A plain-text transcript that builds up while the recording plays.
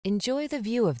Enjoy the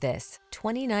view of this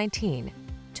 2019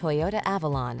 Toyota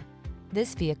Avalon.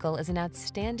 This vehicle is an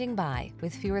outstanding buy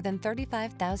with fewer than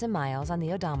 35,000 miles on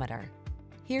the odometer.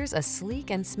 Here's a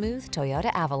sleek and smooth Toyota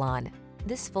Avalon.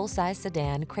 This full-size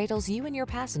sedan cradles you and your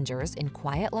passengers in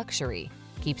quiet luxury,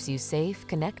 keeps you safe,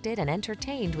 connected, and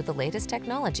entertained with the latest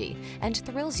technology, and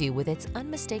thrills you with its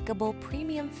unmistakable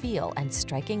premium feel and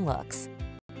striking looks.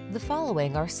 The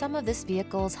following are some of this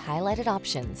vehicle's highlighted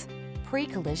options: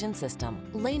 pre-collision system,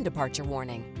 lane departure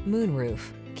warning,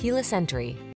 moonroof, keyless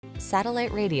entry,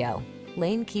 satellite radio,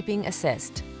 lane keeping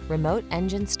assist, remote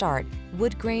engine start,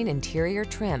 wood grain interior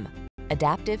trim,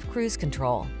 adaptive cruise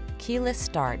control, keyless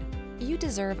start. You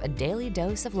deserve a daily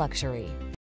dose of luxury.